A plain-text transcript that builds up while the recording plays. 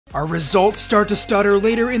Our results start to stutter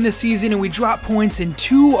later in the season and we drop points in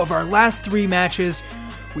 2 of our last 3 matches.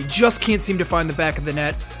 We just can't seem to find the back of the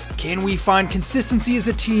net. Can we find consistency as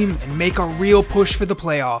a team and make a real push for the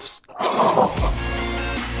playoffs?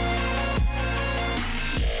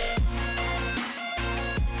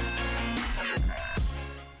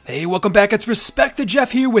 Hey, welcome back. It's RespectTheJeff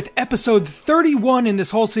here with episode 31 in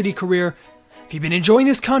this Hull City career. If you've been enjoying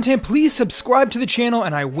this content, please subscribe to the channel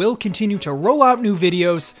and I will continue to roll out new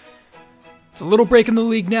videos. It's a little break in the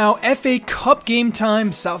league now. FA Cup game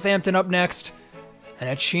time. Southampton up next. And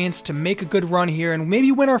a chance to make a good run here and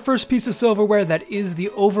maybe win our first piece of silverware. That is the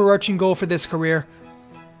overarching goal for this career.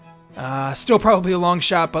 Still probably a long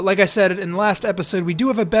shot, but like I said in the last episode, we do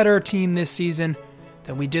have a better team this season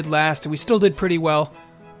than we did last, and we still did pretty well.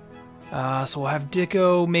 So we'll have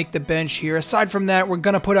Dicko make the bench here. Aside from that, we're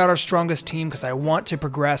going to put out our strongest team because I want to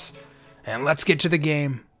progress. And let's get to the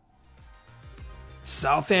game.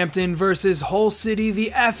 Southampton versus Hull City.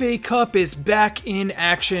 The FA Cup is back in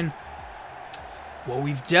action. Well,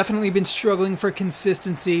 we've definitely been struggling for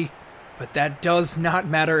consistency, but that does not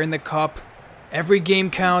matter in the Cup. Every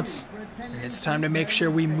game counts, and it's time to make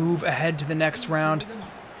sure we move ahead to the next round.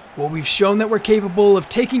 Well, we've shown that we're capable of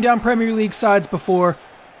taking down Premier League sides before,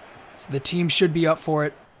 so the team should be up for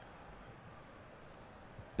it.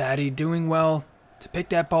 Batty doing well to pick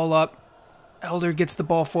that ball up. Elder gets the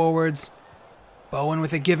ball forwards. Bowen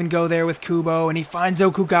with a give and go there with Kubo, and he finds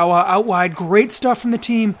OKUGAWA out wide. Great stuff from the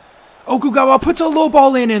team. OKUGAWA puts a low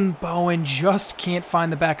ball in, and Bowen just can't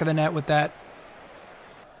find the back of the net with that.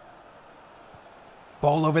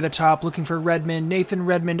 Ball over the top, looking for Redmond. Nathan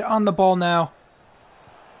Redmond on the ball now.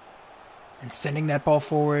 And sending that ball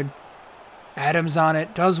forward. Adams on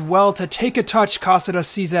it, does well to take a touch. Casada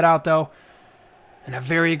sees that out though. And a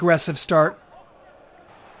very aggressive start.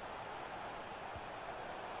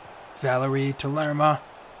 Valerie to Lerma.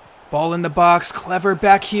 Ball in the box, clever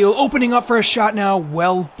back heel, opening up for a shot now.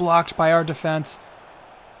 Well blocked by our defense.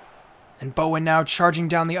 And Bowen now charging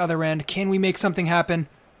down the other end. Can we make something happen?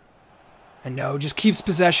 And no, just keeps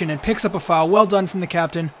possession and picks up a foul. Well done from the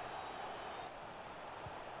captain.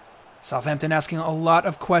 Southampton asking a lot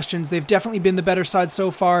of questions. They've definitely been the better side so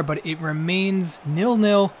far, but it remains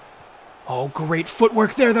 0-0. Oh, great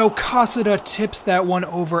footwork there, though. Casada tips that one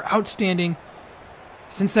over. Outstanding.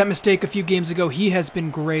 Since that mistake a few games ago, he has been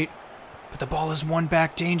great. But the ball is won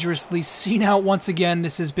back dangerously. Seen out once again.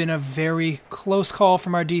 This has been a very close call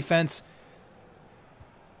from our defense.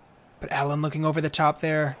 But Allen looking over the top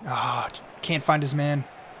there. Can't find his man.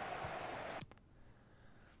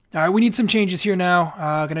 All right, we need some changes here now.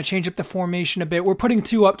 Going to change up the formation a bit. We're putting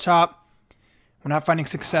 2 up top. We're not finding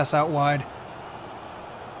success out wide.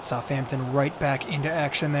 Southampton right back into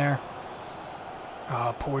action there.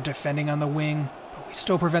 Poor defending on the wing. But we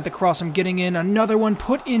still prevent the cross from getting in. Another one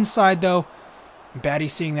put inside, though. Batty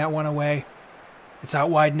seeing that one away. It's out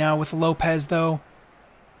wide now with Lopez, though.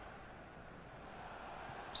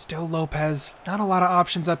 Still Lopez. Not a lot of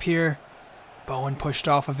options up here. Bowen pushed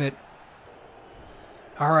off of it.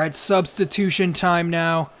 All right, substitution time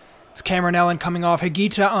now. It's Cameron Allen coming off.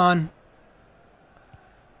 Higuita on.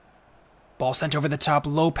 Ball sent over the top.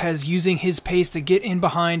 Lopez using his pace to get in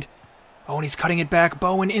behind. Oh, and he's cutting it back.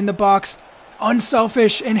 Bowen in the box.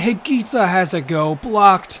 Unselfish, and Higuita has a go.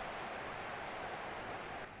 Blocked.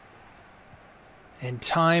 And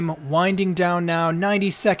time winding down now.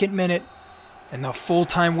 92nd minute. And the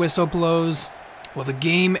full-time whistle blows. Well, the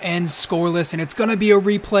game ends scoreless, and it's going to be a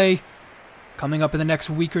replay coming up in the next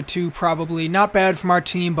week or 2, probably. Not bad from our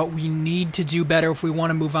team, but we need to do better if we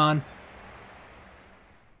want to move on.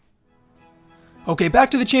 Okay,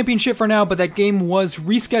 back to the championship for now, but that game was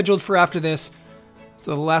rescheduled for after this.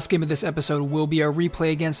 So the last game of this episode will be a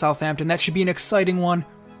replay against Southampton. That should be an exciting one.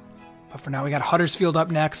 But for now, we got Huddersfield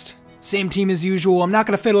up next. Same team as usual. I'm not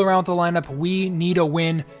going to fiddle around with the lineup. We need a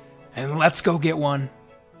win, and let's go get one.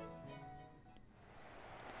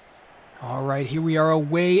 All right, here we are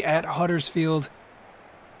away at Huddersfield.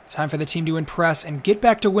 Time for the team to impress and get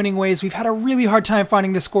back to winning ways. We've had a really hard time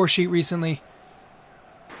finding the score sheet recently.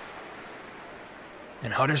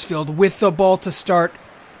 And Huddersfield with the ball to start.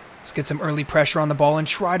 Let's get some early pressure on the ball and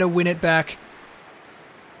try to win it back.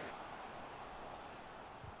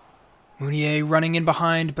 Mounier running in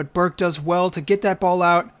behind, but Burke does well to get that ball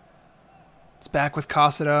out. It's back with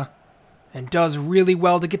Casada. And does really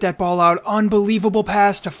well to get that ball out. Unbelievable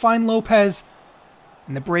pass to find Lopez.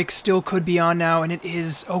 And the break still could be on now, and it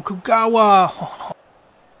is OKUGAWA.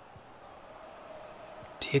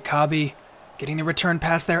 Diakabi getting the return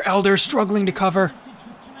pass there. Elder struggling to cover.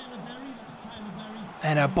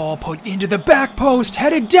 And a ball put into the back post,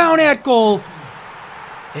 headed down at goal.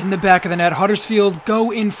 In the back of the net, Huddersfield go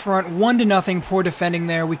in front, 1-0, poor defending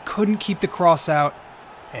there. We couldn't keep the cross out.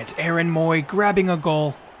 And it's Aaron Moy grabbing a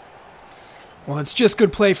goal. Well, it's just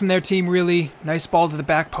good play from their team, really. Nice ball to the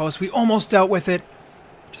back post. We almost dealt with it.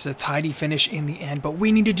 Just a tidy finish in the end. But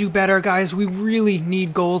we need to do better, guys. We really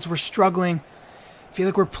need goals. We're struggling. I feel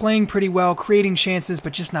like we're playing pretty well, creating chances,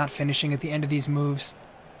 but just not finishing at the end of these moves.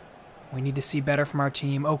 We need to see better from our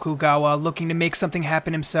team. OKUGAWA looking to make something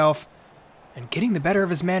happen himself. And getting the better of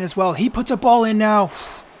his man as well. He puts a ball in now.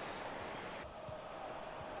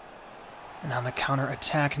 And on the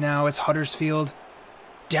counter-attack now, it's Huddersfield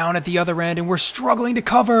down at the other end, and we're struggling to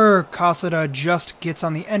cover. Casada just gets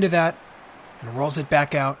on the end of that and rolls it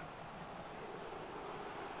back out.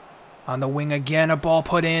 On the wing again, a ball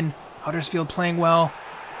put in. Huddersfield playing well.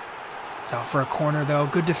 It's out for a corner, though.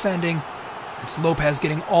 Good defending. It's Lopez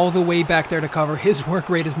getting all the way back there to cover. His work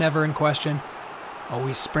rate is never in question.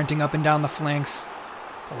 Always sprinting up and down the flanks.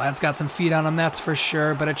 The lad's got some feet on him, that's for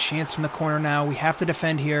sure, but a chance from the corner now. We have to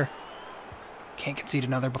defend here. Can't concede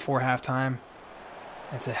another before halftime.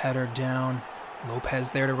 It's a header down.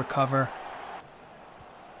 Lopez there to recover.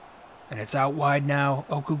 And it's out wide now.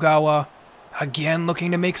 OKUGAWA again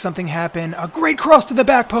looking to make something happen. A great cross to the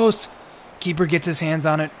back post. Keeper gets his hands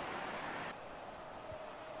on it.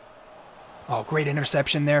 Oh, great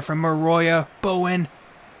interception there from Maroya. Bowen.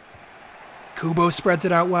 Kubo spreads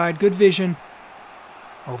it out wide. Good vision.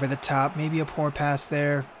 Over the top. Maybe a poor pass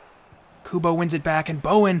there. Kubo wins it back, and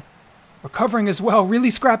Bowen recovering as well. Really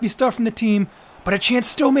scrappy stuff from the team, but a chance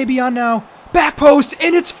still may be on now. Back post,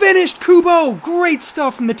 and it's finished. Kubo, great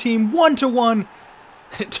stuff from the team. 1-1.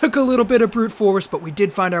 It took a little bit of brute force, but we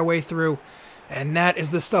did find our way through. And that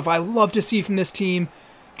is the stuff I love to see from this team.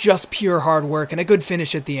 Just pure hard work and a good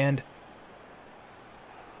finish at the end.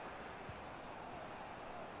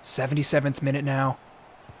 77th minute now.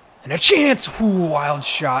 And a chance! Ooh, wild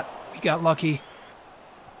shot. We got lucky.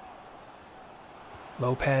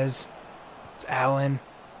 Lopez. It's Allen.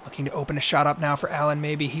 Looking to open a shot up now for Allen,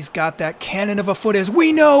 maybe. He's got that cannon of a foot as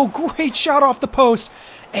we know. Great shot off the post.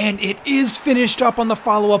 And it is finished up on the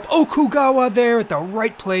follow-up. OKUGAWA there at the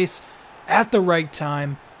right place at the right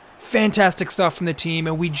time. Fantastic stuff from the team,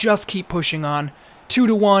 and we just keep pushing on.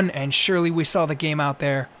 2-1, and surely we saw the game out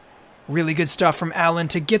there. Really good stuff from Allen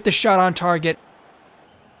to get the shot on target.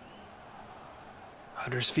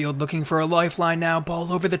 Huddersfield looking for a lifeline now.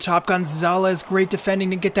 Ball over the top. Gonzalez, great defending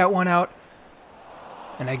to get that one out.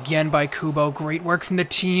 And again by Kubo. Great work from the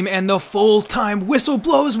team. And the full-time whistle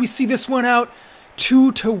blows. We see this one out.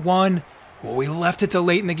 2-1. Well, we left it to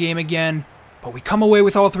late in the game again. But we come away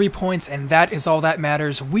with all 3 points, and that is all that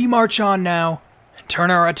matters. We march on now and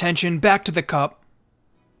turn our attention back to the cup.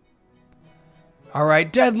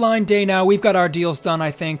 Alright, deadline day now. We've got our deals done,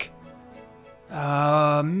 I think.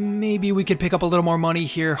 Maybe we could pick up a little more money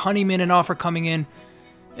here. Honeyman, an offer coming in.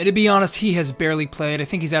 And to be honest, he has barely played. I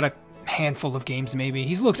think he's had a handful of games, maybe.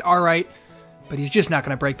 He's looked alright, but he's just not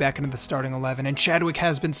going to break back into the starting 11. And Chadwick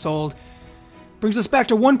has been sold. Brings us back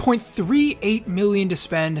to 1.38 million to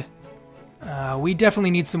spend. We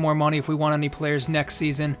definitely need some more money if we want any players next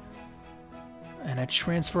season. And a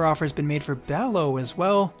transfer offer has been made for Ballo as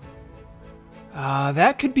well.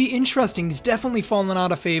 That could be interesting. He's definitely fallen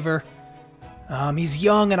out of favor. He's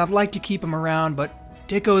young, and I'd like to keep him around, but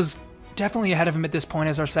Dicko's definitely ahead of him at this point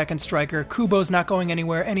as our second striker. Kubo's not going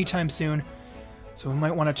anywhere anytime soon, so we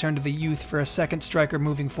might want to turn to the youth for a second striker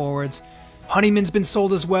moving forwards. Honeyman's been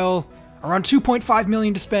sold as well. Around 2.5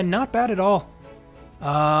 million to spend. Not bad at all.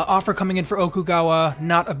 Offer coming in for OKUGAWA.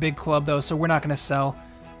 Not a big club, though, so we're not going to sell.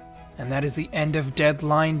 And that is the end of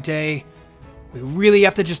deadline day. We really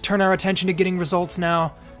have to just turn our attention to getting results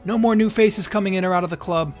now. No more new faces coming in or out of the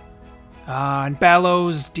club. And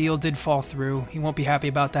Ballo's deal did fall through. He won't be happy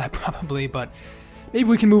about that probably, but maybe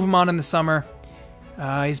we can move him on in the summer.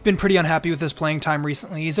 He's been pretty unhappy with his playing time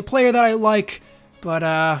recently. He's a player that I like,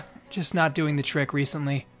 but just not doing the trick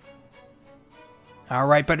recently.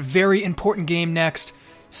 Alright, but very important game next.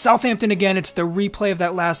 Southampton again. It's the replay of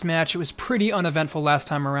that last match. It was pretty uneventful last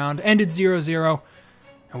time around. Ended 0-0.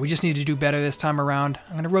 And we just need to do better this time around.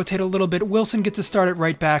 I'm going to rotate a little bit. Wilson gets a start at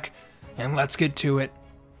right back. And let's get to it.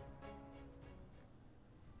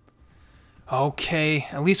 Okay,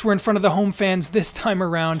 at least we're in front of the home fans this time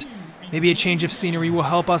around. Maybe a change of scenery will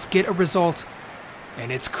help us get a result.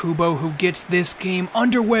 And it's Kubo who gets this game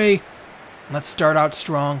underway. Let's start out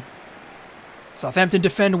strong. Southampton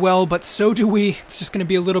defend well, but so do we. It's just going to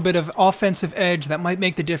be a little bit of offensive edge that might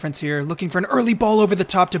make the difference here. Looking for an early ball over the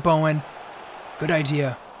top to Bowen. Good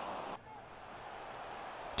idea.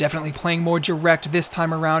 Definitely playing more direct this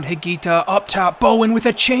time around. Higuita up top. Bowen with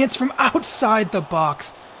a chance from outside the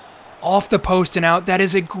box. Off the post and out. That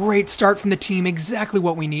is a great start from the team. Exactly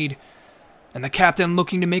what we need. And the captain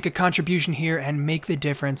looking to make a contribution here and make the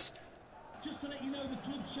difference.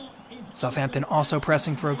 Southampton also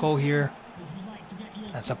pressing for a goal here.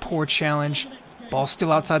 That's a poor challenge. Ball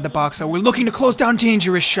still outside the box, so we're looking to close down.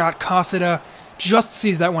 Dangerous shot. Casada just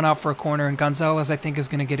sees that one out for a corner, and Gonzalez, I think, is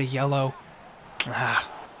going to get a yellow.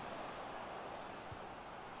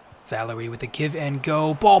 Valerie with the give and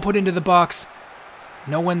go. Ball put into the box.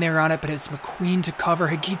 No one there on it, but it's McQueen to cover.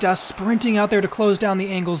 Higuita sprinting out there to close down the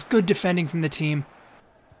angles. Good defending from the team.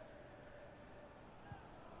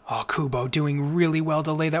 Oh, Kubo doing really well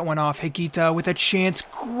to lay that one off. Higuita with a chance.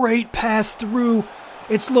 Great pass through.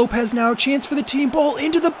 It's Lopez now. Chance for the team. Ball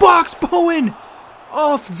into the box. Bowen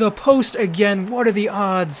off the post again. What are the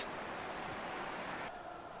odds?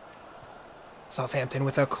 Southampton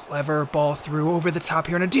with a clever ball through over the top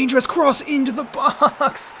here and a dangerous cross into the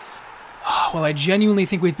box. Well, I genuinely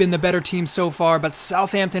think we've been the better team so far, but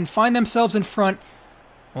Southampton find themselves in front.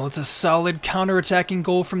 Well, it's a solid counter-attacking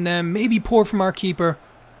goal from them. Maybe poor from our keeper.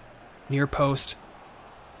 Near post.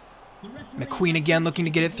 McQueen again looking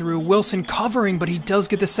to get it through. Wilson covering, but he does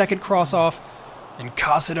get the second cross off. And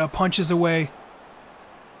Casada punches away.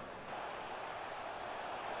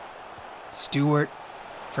 Stewart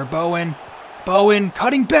for Bowen. Bowen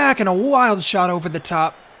cutting back and a wild shot over the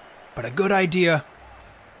top. But a good idea.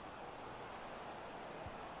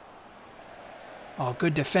 Oh,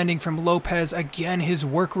 good defending from Lopez. Again, his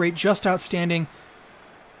work rate just outstanding.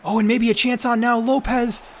 Oh, and maybe a chance on now.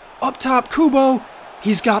 Lopez up top. Kubo.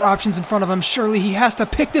 He's got options in front of him. Surely he has to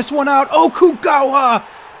pick this one out. OKUGAWA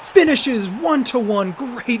finishes 1-1.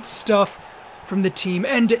 Great stuff from the team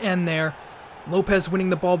end to end there. Lopez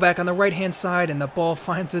winning the ball back on the right-hand side, and the ball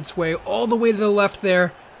finds its way all the way to the left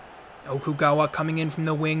there. OKUGAWA coming in from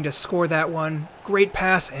the wing to score that one. Great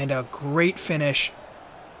pass and a great finish.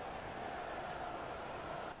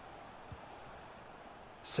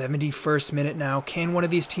 71st minute now. Can one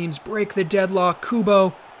of these teams break the deadlock?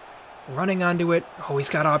 Kubo running onto it. Oh, he's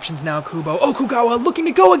got options now, Kubo. OKUGAWA looking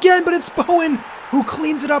to go again, but it's Bowen who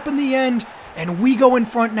cleans it up in the end. And we go in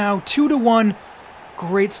front now, 2-1.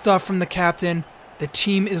 Great stuff from the captain. The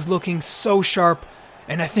team is looking so sharp,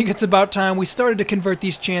 and I think it's about time we started to convert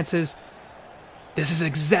these chances. This is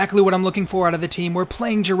exactly what I'm looking for out of the team. We're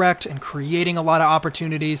playing direct and creating a lot of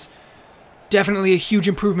opportunities. Definitely a huge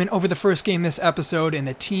improvement over the first game this episode, and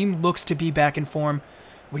the team looks to be back in form.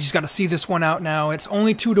 We just got to see this one out now. It's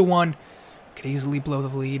only 2-1. Could easily blow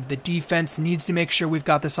the lead. The defense needs to make sure we've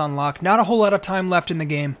got this on lock. Not a whole lot of time left in the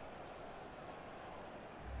game.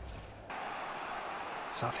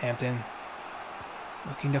 Southampton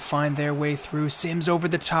looking to find their way through. Sims over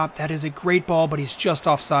the top. That is a great ball, but he's just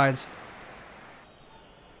offsides.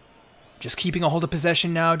 Just keeping a hold of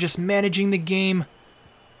possession now. Just managing the game.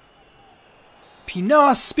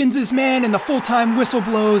 Pinas spins his man, and the full-time whistle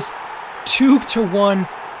blows. 2-1.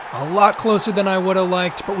 A lot closer than I would have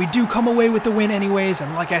liked, but we do come away with the win anyways,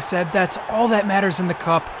 and like I said, that's all that matters in the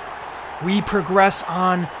cup. We progress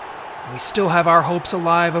on, and we still have our hopes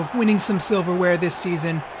alive of winning some silverware this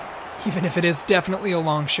season, even if it is definitely a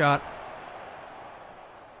long shot.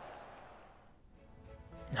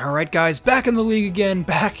 Alright guys, back in the league again,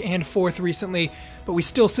 back and forth recently, but we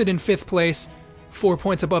still sit in 5th place. 4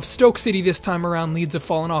 points above Stoke City this time around. Leads have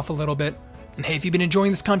fallen off a little bit. And hey, if you've been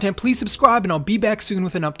enjoying this content, please subscribe and I'll be back soon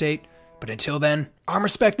with an update. But until then, I'm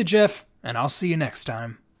RespectTheJeff, and I'll see you next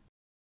time.